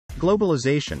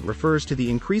Globalization refers to the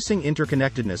increasing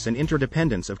interconnectedness and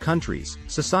interdependence of countries,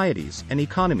 societies, and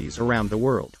economies around the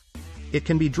world. It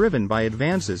can be driven by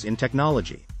advances in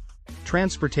technology,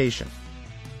 transportation,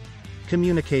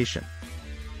 communication,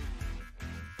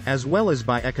 as well as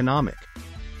by economic,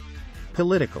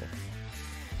 political,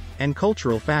 and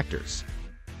cultural factors.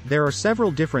 There are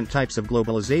several different types of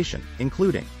globalization,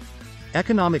 including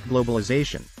economic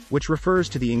globalization, which refers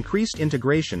to the increased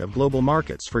integration of global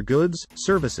markets for goods,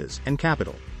 services, and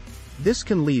capital. This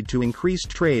can lead to increased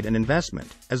trade and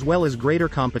investment, as well as greater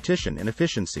competition and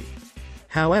efficiency.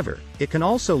 However, it can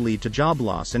also lead to job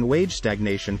loss and wage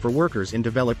stagnation for workers in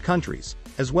developed countries,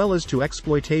 as well as to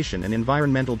exploitation and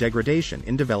environmental degradation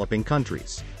in developing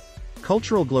countries.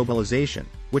 Cultural globalization,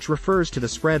 which refers to the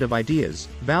spread of ideas,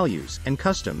 values, and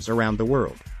customs around the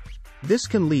world. This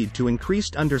can lead to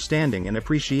increased understanding and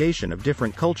appreciation of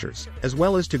different cultures, as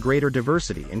well as to greater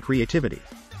diversity and creativity.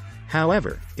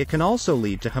 However, it can also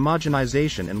lead to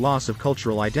homogenization and loss of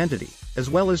cultural identity, as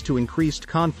well as to increased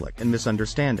conflict and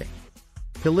misunderstanding.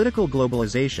 Political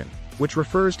globalization, which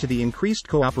refers to the increased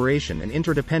cooperation and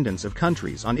interdependence of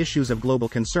countries on issues of global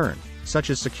concern, such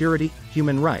as security,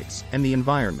 human rights, and the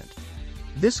environment.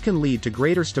 This can lead to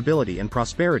greater stability and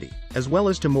prosperity, as well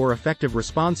as to more effective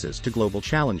responses to global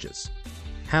challenges.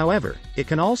 However, it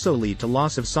can also lead to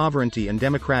loss of sovereignty and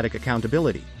democratic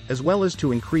accountability, as well as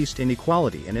to increased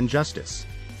inequality and injustice.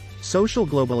 Social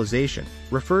globalization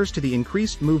refers to the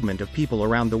increased movement of people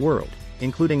around the world,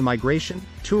 including migration,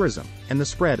 tourism, and the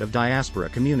spread of diaspora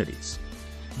communities.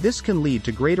 This can lead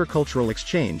to greater cultural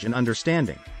exchange and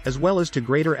understanding, as well as to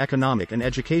greater economic and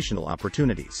educational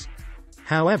opportunities.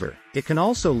 However, it can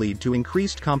also lead to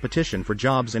increased competition for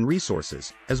jobs and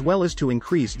resources, as well as to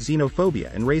increased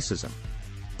xenophobia and racism.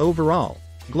 Overall,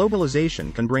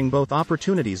 globalization can bring both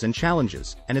opportunities and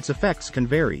challenges, and its effects can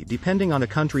vary depending on a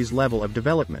country's level of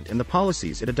development and the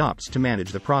policies it adopts to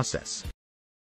manage the process.